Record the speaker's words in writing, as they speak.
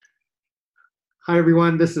Hi,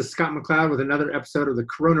 everyone. This is Scott McLeod with another episode of the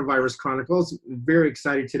Coronavirus Chronicles. Very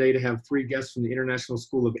excited today to have three guests from the International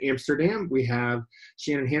School of Amsterdam. We have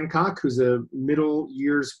Shannon Hancock, who's a middle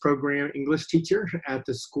years program English teacher at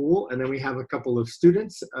the school. And then we have a couple of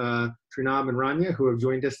students, Trinab and Rania, who have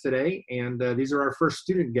joined us today. And these are our first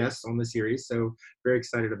student guests on the series, so very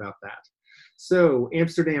excited about that. So,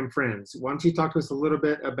 Amsterdam friends, why don't you talk to us a little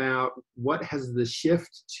bit about what has the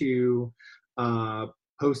shift to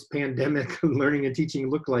post-pandemic learning and teaching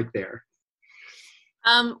look like there?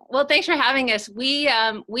 Well, thanks for having us. We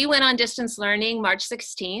went on distance learning March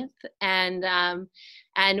 16th, and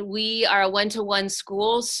we are a one-to-one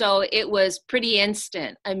school, so it was pretty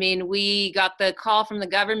instant. I mean, we got the call from the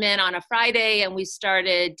government on a Friday, and we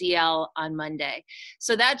started DL on Monday.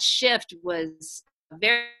 So that shift was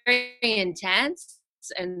very intense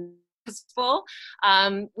and full.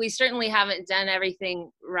 We certainly haven't done everything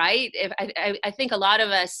right. I think a lot of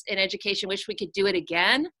us in education wish we could do it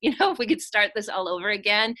again, if we could start this all over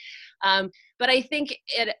again. But I think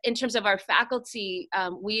in terms of our faculty,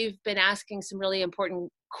 we've been asking some really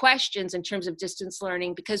important questions in terms of distance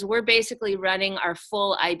learning, because we're basically running our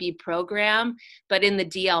full IB program, but in the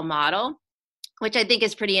DL model, which I think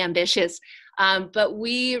is pretty ambitious. But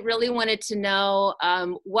we really wanted to know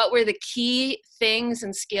what were the key things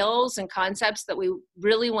and skills and concepts that we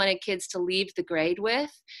really wanted kids to leave the grade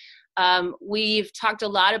with. We've talked a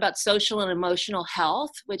lot about social and emotional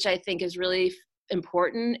health, which I think is really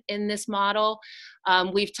important in this model.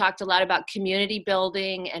 We've talked a lot about community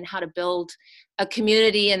building and how to build a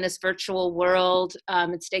community in this virtual world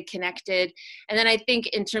and stay connected. And then I think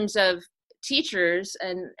in terms of teachers,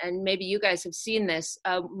 and maybe you guys have seen this,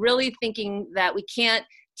 really thinking that we can't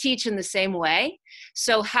teach in the same way.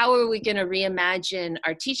 So how are we going to reimagine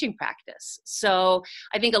our teaching practice? So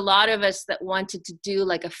I think a lot of us that wanted to do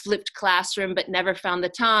like a flipped classroom but never found the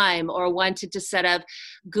time, or wanted to set up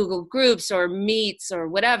Google Groups or Meets or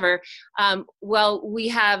whatever, well, we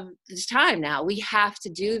have this time now. We have to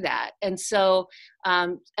do that. And so,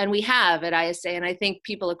 and we have at ISA, and I think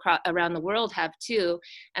people around the world have too.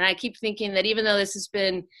 And I keep thinking that even though this has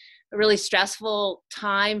been a really stressful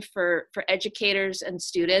time for educators and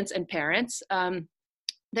students and parents,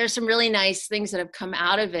 there's some really nice things that have come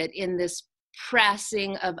out of it in this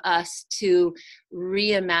pressing of us to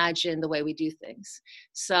reimagine the way we do things.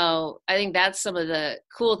 So I think that's some of the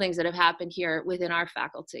cool things that have happened here within our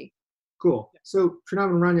faculty. Cool. So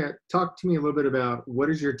Trinab and Rania, talk to me a little bit about what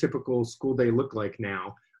does your typical school day look like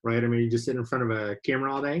now, right? I mean, you just sit in front of a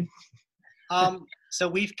camera all day? So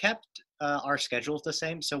we've kept our schedules the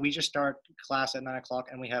same. So we just start class at 9 o'clock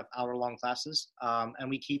and we have hour-long classes, and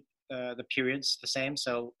we keep the periods the same.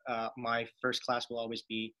 So my first class will always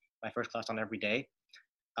be my first class on every day,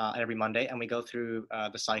 every Monday, and we go through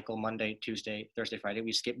the cycle Monday, Tuesday, Thursday, Friday.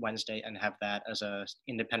 We skip Wednesday and have that as a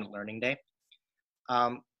independent learning day.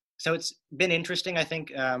 So it's been interesting, I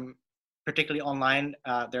think, particularly online.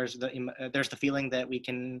 There's the feeling that we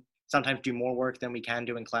can sometimes do more work than we can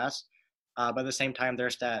do in class. But at the same time,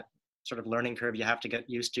 there's that sort of learning curve you have to get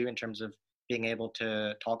used to in terms of being able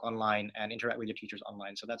to talk online and interact with your teachers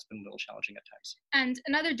online. So that's been a little challenging at times. And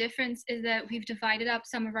another difference is that we've divided up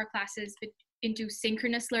some of our classes into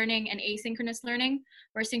synchronous learning and asynchronous learning,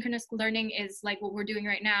 where synchronous learning is like what we're doing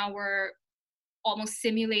right now. We're almost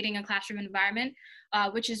simulating a classroom environment,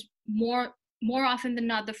 which is more often than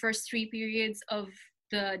not the first 3 periods of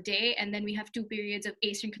the day, and then we have 2 periods of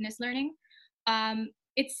asynchronous learning.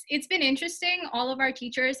 It's been interesting. All of our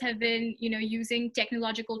teachers have been, using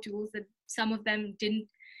technological tools that some of them didn't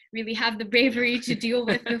really have the bravery to deal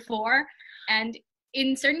with before. And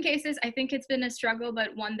in certain cases, I think it's been a struggle,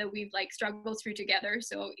 but one that we've struggled through together.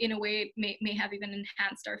 So in a way, it may have even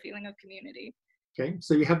enhanced our feeling of community. Okay,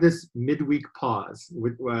 so you have this midweek pause.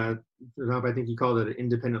 With, I think you called it an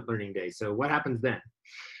independent learning day. So what happens then?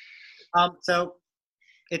 So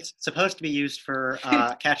it's supposed to be used for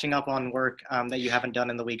catching up on work that you haven't done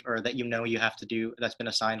in the week, or that you have to do that's been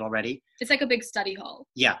assigned already. It's like a big study hall.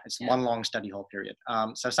 Yeah, it's one long study hall period.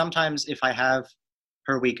 So sometimes if I have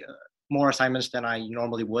per week more assignments than I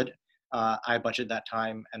normally would, I budget that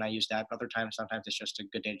time and I use that. But other times, sometimes it's just a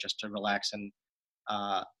good day just to relax, and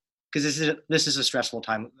because this is a stressful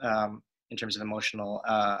time in terms of emotional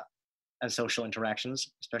and social interactions,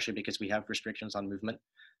 especially because we have restrictions on movement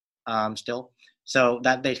still. So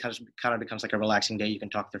that day kind of becomes like a relaxing day. You can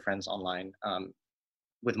talk to friends online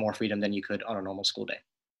with more freedom than you could on a normal school day.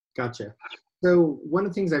 Gotcha. So one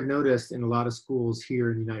of the things I've noticed in a lot of schools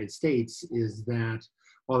here in the United States is that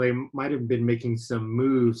while they might have been making some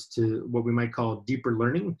moves to what we might call deeper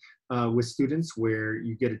learning with students, where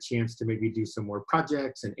you get a chance to maybe do some more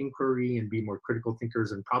projects and inquiry and be more critical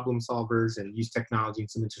thinkers and problem solvers and use technology in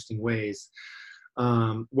some interesting ways.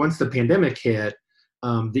 Once the pandemic hit,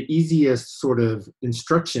 the easiest sort of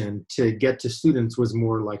instruction to get to students was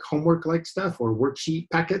more like homework-like stuff or worksheet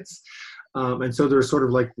packets. And so they're sort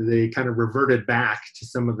of like they kind of reverted back to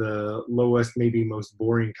some of the lowest, maybe most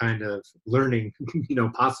boring kind of learning,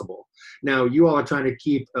 possible. Now, you all are trying to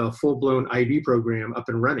keep a full-blown IB program up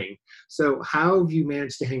and running. So how have you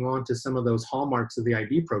managed to hang on to some of those hallmarks of the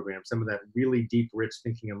IB program, some of that really deep, rich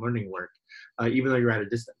thinking and learning work, even though you're at a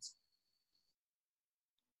distance?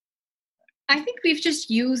 I think we've just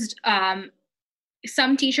used,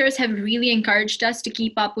 some teachers have really encouraged us to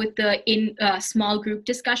keep up with the small group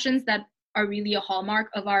discussions that are really a hallmark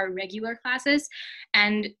of our regular classes.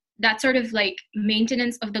 And that sort of like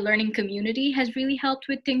maintenance of the learning community has really helped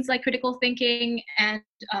with things like critical thinking and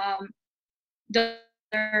the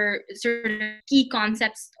sort of key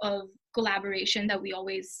concepts of collaboration that we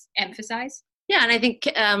always emphasize. Yeah, and I think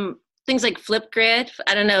things like Flipgrid,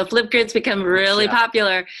 I don't know, Flipgrid's become really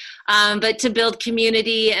popular, but to build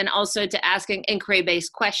community and also to ask an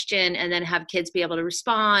inquiry-based question and then have kids be able to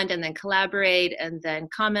respond and then collaborate and then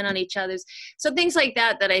comment on each other's. So things like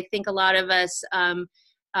that I think a lot of us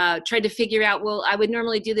tried to figure out, well, I would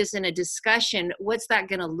normally do this in a discussion. What's that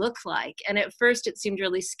going to look like? And at first it seemed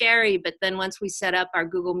really scary, but then once we set up our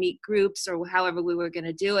Google Meet groups or however we were going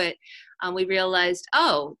to do it, we realized,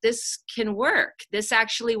 oh, this can work. This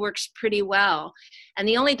actually works pretty well. And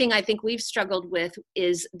the only thing I think we've struggled with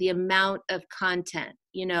is the amount of content,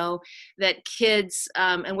 that kids,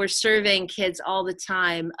 and we're surveying kids all the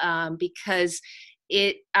time because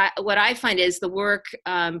what I find is the work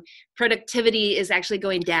productivity is actually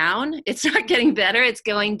going down. It's not getting better. It's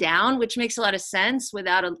going down, which makes a lot of sense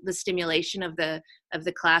without the stimulation of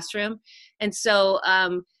the classroom. And so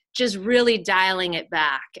just really dialing it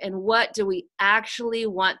back. And what do we actually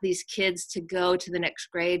want these kids to go to the next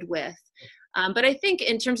grade with? But I think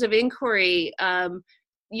in terms of inquiry,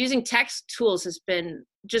 using text tools has been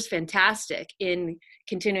just fantastic in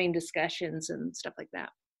continuing discussions and stuff like that.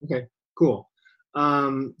 Okay, cool.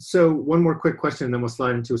 So one more quick question, and then we'll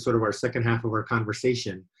slide into sort of our second half of our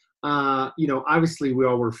conversation. Obviously we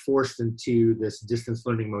all were forced into this distance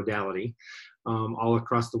learning modality all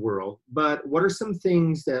across the world, but what are some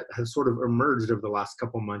things that have sort of emerged over the last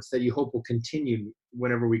couple of months that you hope will continue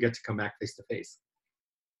whenever we get to come back face to face?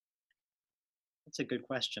 That's a good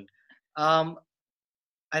question. I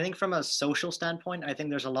think from a social standpoint, I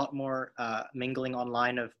think there's a lot more mingling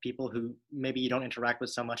online of people who maybe you don't interact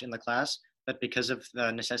with so much in the class, but because of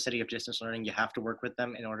the necessity of distance learning, you have to work with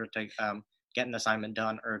them in order to get an assignment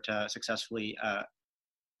done or to successfully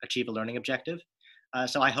achieve a learning objective.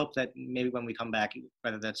 So I hope that maybe when we come back,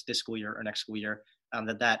 whether that's this school year or next school year,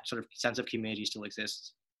 that sort of sense of community still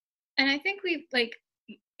exists. And I think we've, like,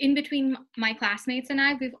 in between my classmates and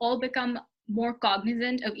I, we've all become more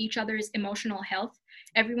cognizant of each other's emotional health.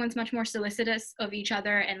 Everyone's much more solicitous of each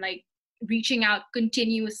other and like reaching out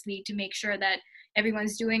continuously to make sure that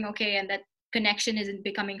everyone's doing okay and that connection isn't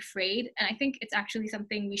becoming frayed. And I think it's actually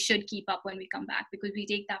something we should keep up when we come back because we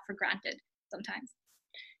take that for granted sometimes.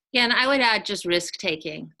 Yeah, and I would add just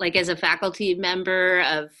risk-taking. Like as a faculty member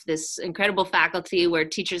of this incredible faculty where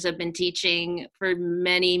teachers have been teaching for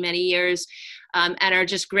many, many years and are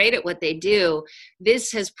just great at what they do,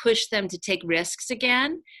 this has pushed them to take risks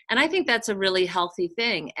again. And I think that's a really healthy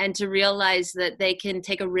thing. And to realize that they can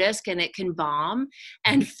take a risk and it can bomb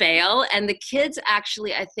and fail. And the kids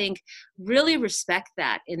actually, I think, really respect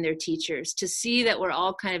that in their teachers, to see that we're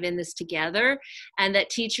all kind of in this together and that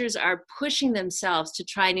teachers are pushing themselves to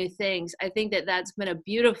try new things. I think that that's been a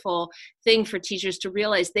beautiful thing for teachers to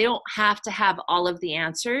realize they don't have to have all of the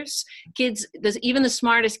answers. Kids, even the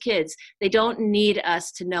smartest kids, they don't need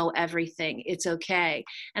us to know everything. It's okay.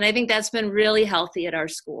 And I think that's been really healthy at our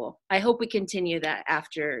school. I hope we continue that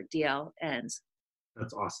after DL ends.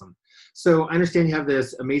 That's awesome. So I understand you have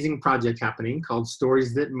this amazing project happening called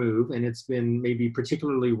Stories That Move, and it's been maybe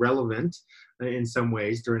particularly relevant in some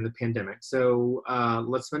ways during the pandemic. So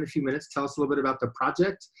let's spend a few minutes. Tell us a little bit about the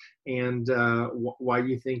project and why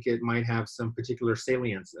you think it might have some particular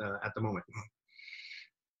salience at the moment.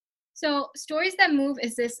 So Stories That Move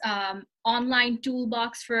is this online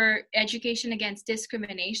toolbox for education against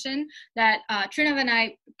discrimination that Trinav and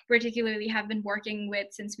I particularly have been working with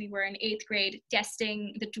since we were in 8th grade,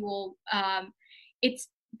 testing the tool. It's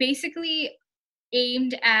basically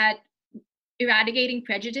aimed at eradicating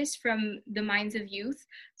prejudice from the minds of youth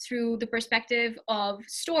through the perspective of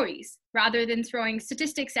stories. Rather than throwing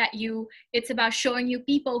statistics at you, it's about showing you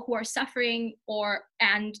people who are suffering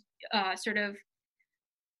and sort of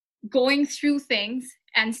going through things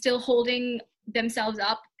and still holding themselves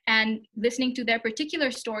up, and listening to their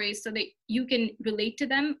particular stories so that you can relate to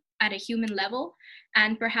them at a human level.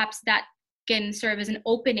 And perhaps that can serve as an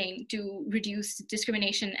opening to reduce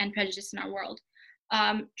discrimination and prejudice in our world.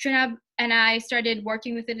 Trinab and I started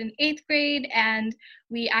working with it in 8th grade, and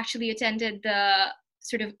we actually attended the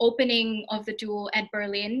sort of opening of the tool at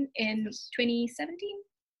Berlin in 2017?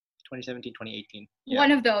 2017, 2018. Yeah.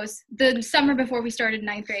 One of those, the summer before we started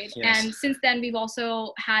 9th grade. Yes. And since then, we've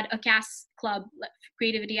also had a CAS club,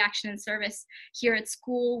 Creativity, Action, and Service, here at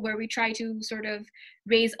school, where we try to sort of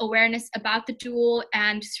raise awareness about the tool,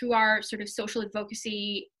 and through our sort of social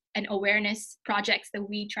advocacy and awareness projects that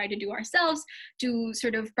we try to do ourselves to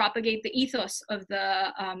sort of propagate the ethos of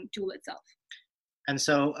the tool itself. And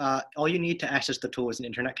so all you need to access the tool is an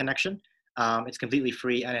internet connection. It's completely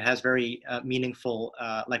free, and it has very meaningful,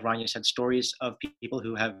 like Rania said, stories of people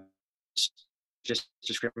who have just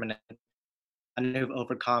discriminated and who've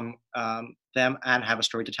overcome them and have a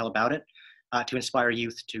story to tell about it, to inspire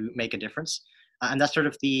youth to make a difference. And that's sort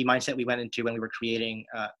of the mindset we went into when we were creating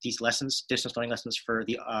these lessons, distance learning lessons for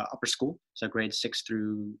the upper school, so grades 6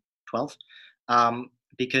 through 12.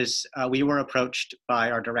 Because we were approached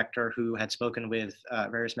by our director, who had spoken with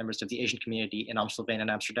various members of the Asian community in Amstelveen and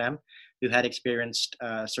Amsterdam, who had experienced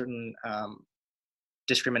certain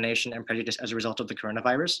discrimination and prejudice as a result of the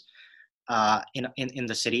coronavirus in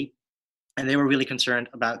the city. And they were really concerned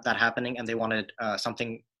about that happening, and they wanted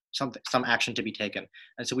some action to be taken.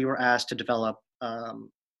 And so we were asked to develop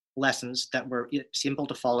lessons that were simple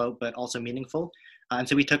to follow, but also meaningful. And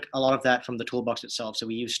so we took a lot of that from the toolbox itself. So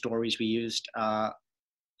we used stories, we used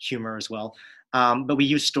humor as well. But we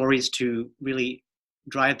use stories to really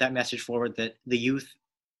drive that message forward, that the youth,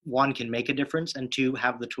 one, can make a difference, and two,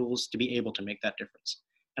 have the tools to be able to make that difference.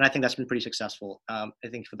 And I think that's been pretty successful. I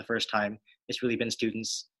think for the first time, it's really been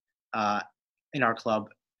students in our club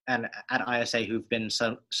and at ISA who've been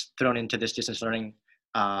thrown into this distance learning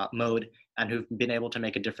mode, and who've been able to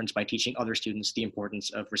make a difference by teaching other students the importance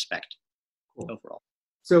of respect overall.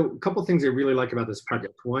 So a couple things I really like about this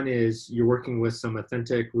project. One is you're working with some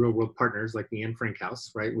authentic real world partners like the Anne Frank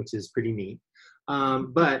House, right, which is pretty neat.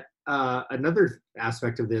 But another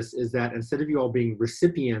aspect of this is that instead of you all being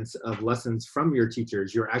recipients of lessons from your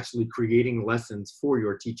teachers, you're actually creating lessons for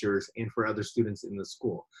your teachers and for other students in the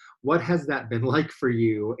school. What has that been like for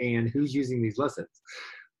you, and who's using these lessons?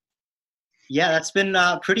 Yeah, that's been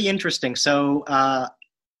pretty interesting. So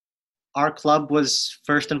our club was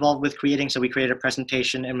first involved with creating, so we created a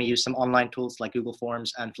presentation, and we used some online tools like Google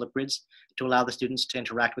Forms and Flipgrids to allow the students to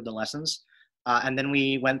interact with the lessons. And then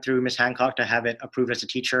we went through Ms. Hancock to have it approved as a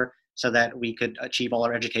teacher so that we could achieve all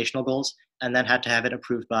our educational goals, and then had to have it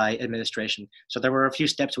approved by administration. So there were a few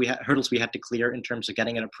hurdles we had to clear in terms of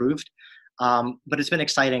getting it approved. But it's been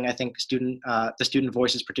exciting. I think the student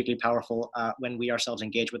voice is particularly powerful when we ourselves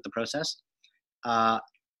engage with the process.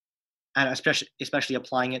 And especially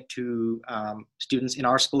applying it to students in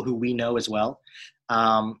our school who we know as well,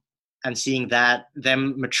 and seeing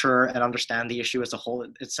them mature and understand the issue as a whole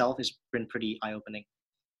itself has been pretty eye-opening.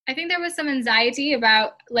 I think there was some anxiety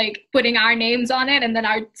about like putting our names on it, and then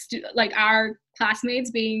our classmates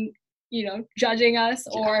being, judging us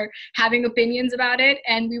or having opinions about it.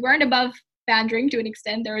 And we weren't above pandering to an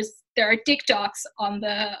extent. There are TikToks on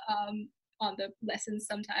the lessons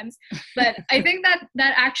sometimes, but I think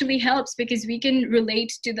that actually helps, because we can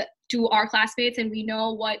relate to our classmates, and we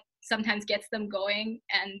know what sometimes gets them going,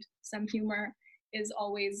 and some humor is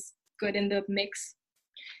always good in the mix.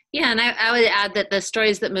 Yeah, and I would add that the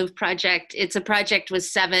Stories That Move project, it's a project with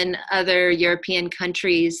 7 other European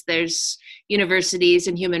countries. There's universities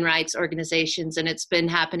and human rights organizations, and it's been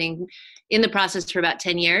happening in the process for about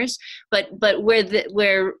 10 years. But where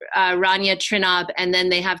Rania, Trinab, and then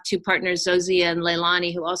they have 2 partners, Zozia and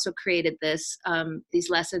Leilani, who also created these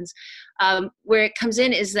lessons. Where it comes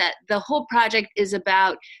in is that the whole project is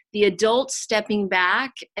about the adults stepping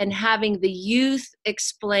back and having the youth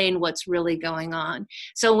explain what's really going on.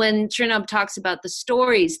 So when Trinab talks about the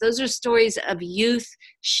stories, those are stories of youth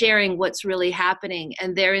sharing what's really happening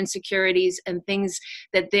and their insecurities and things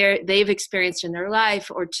that they've experienced in their life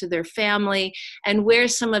or to their family, and where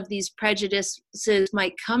some of these prejudices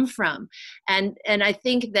might come from. And I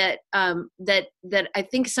think that that I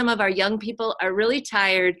think some of our young people are really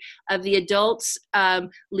tired of the adults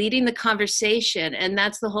leading the conversation, and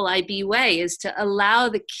that's the whole IB way, is to allow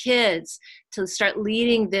the kids to start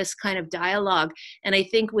leading this kind of dialogue. And I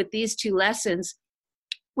think with these two lessons,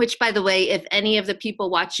 which, by the way, if any of the people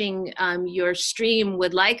watching your stream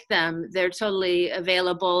would like them, they're totally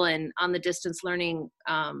available and on the distance learning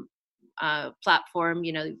platform,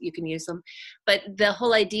 you can use them. But the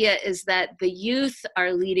whole idea is that the youth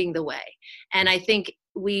are leading the way. And I think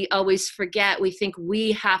we always forget, we think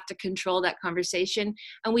we have to control that conversation,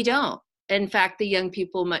 and we don't. In fact, the young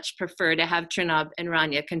people much prefer to have Trinab and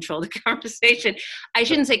Rania control the conversation. I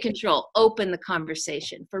shouldn't say control, open the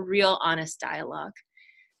conversation for real, honest dialogue.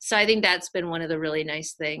 So I think that's been one of the really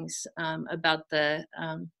nice things about the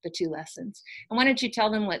two lessons. And why don't you tell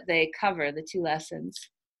them what they cover, the two lessons?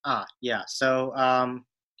 Yeah. So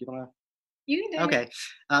do you want to? You can do Okay.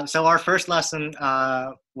 So our first lesson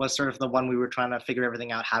was sort of the one we were trying to figure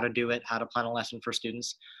everything out, how to do it, how to plan a lesson for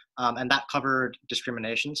students. And that covered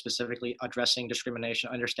discrimination, specifically addressing discrimination,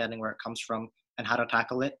 understanding where it comes from, and how to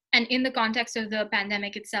tackle it. And in the context of the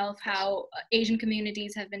pandemic itself, how Asian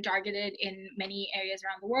communities have been targeted in many areas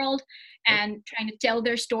around the world, and trying to tell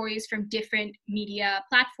their stories from different media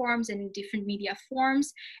platforms and different media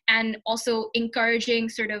forms, and also encouraging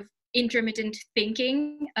sort of intermittent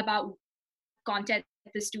thinking about content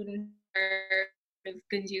that the students are sort of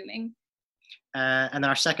consuming. And then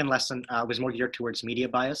our second lesson was more geared towards media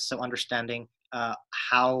bias, so understanding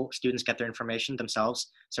how students get their information themselves.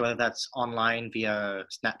 So whether that's online via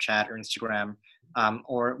Snapchat or Instagram,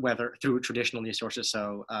 or whether through traditional news sources,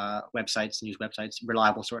 so websites, news websites,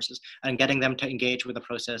 reliable sources, and getting them to engage with the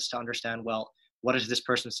process to understand, well, what is this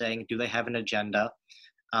person saying? Do they have an agenda?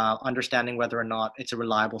 Understanding whether or not it's a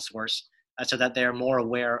reliable source, so that they're more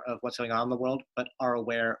aware of what's going on in the world, but are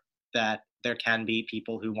aware that there can be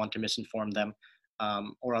people who want to misinform them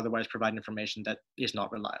or otherwise provide information that is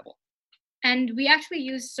not reliable. And we actually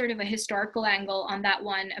used sort of a historical angle on that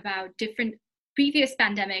one about different previous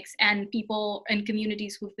pandemics and people and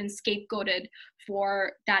communities who've been scapegoated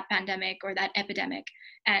for that pandemic or that epidemic,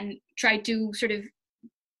 and tried to sort of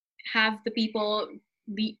have the people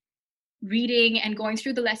reading and going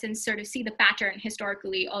through the lessons sort of see the pattern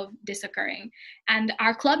historically of this occurring. And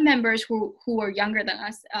our club members who are younger than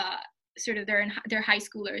us, sort of they're high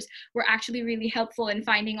schoolers, were actually really helpful in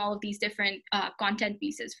finding all of these different content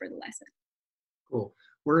pieces for the lesson. Cool.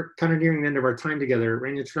 We're kind of nearing the end of our time together.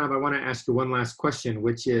 Rania, Trinab, I want to ask you one last question,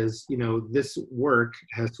 which is, this work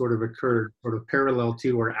has sort of occurred sort of parallel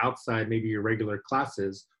to or outside maybe your regular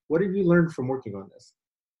classes. What have you learned from working on this?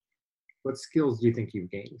 What skills do you think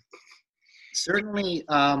you've gained? Certainly,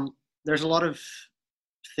 there's a lot of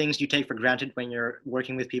things you take for granted when you're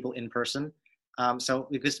working with people in person. So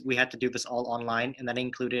because we had to do this all online, and that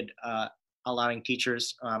included allowing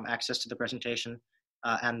teachers access to the presentation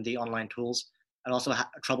and the online tools, and also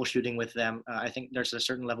troubleshooting with them. I think there's a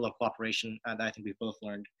certain level of cooperation that I think we've both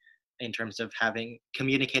learned in terms of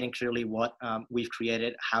communicating clearly what we've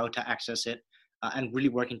created, how to access it, and really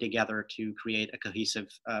working together to create a cohesive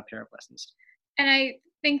pair of lessons. And I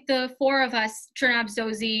think the four of us, Trinab,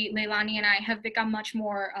 Zosie, Leilani, and I, have become much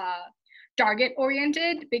more target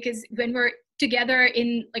oriented, because when we're together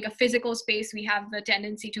in like a physical space, we have the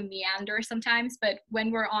tendency to meander sometimes, but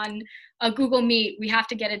when we're on a Google Meet, we have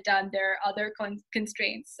to get it done. There are other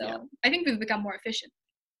constraints. So yeah. I think we've become more efficient.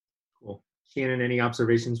 Cool. Shannon, any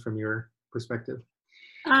observations from your perspective?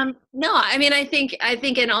 No, I mean, I think,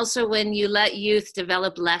 and also when you let youth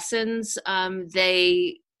develop lessons,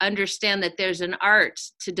 they understand that there's an art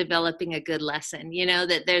to developing a good lesson,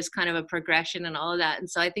 that there's kind of a progression and all of that. And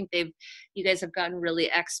so I think you guys have gotten really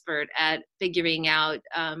expert at figuring out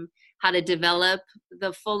how to develop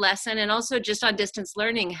the full lesson, and also just on distance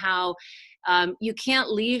learning, how you can't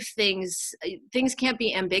leave things can't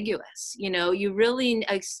be ambiguous. You really,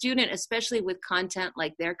 a student, especially with content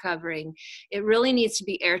like they're covering, it really needs to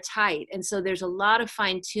be airtight. And so there's a lot of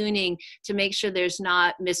fine tuning to make sure there's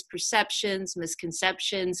not misperceptions,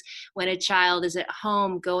 misconceptions when a child is at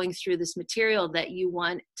home going through this material that you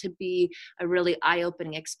want to be a really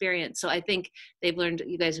eye-opening experience. So I think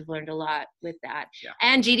you guys have learned a lot with that. Yeah.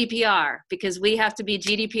 And GDPR, because we have to be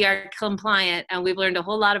GDPR compliant, and we've learned a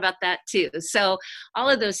whole lot about that too. youth. So all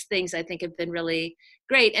of those things I think have been really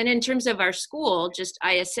great. And in terms of our school, just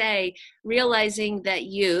ISA, realizing that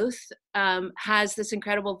youth has this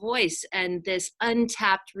incredible voice and this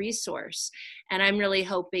untapped resource. And I'm really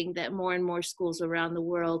hoping that more and more schools around the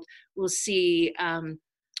world will see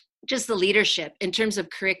just the leadership in terms of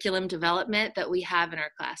curriculum development that we have in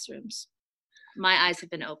our classrooms. My eyes have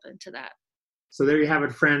been open to that. So there you have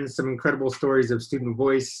it, friends. Some incredible stories of student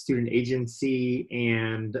voice, student agency,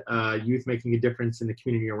 and youth making a difference in the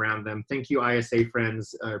community around them. Thank you, ISA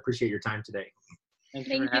friends. I appreciate your time today. Thank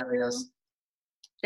you for having us.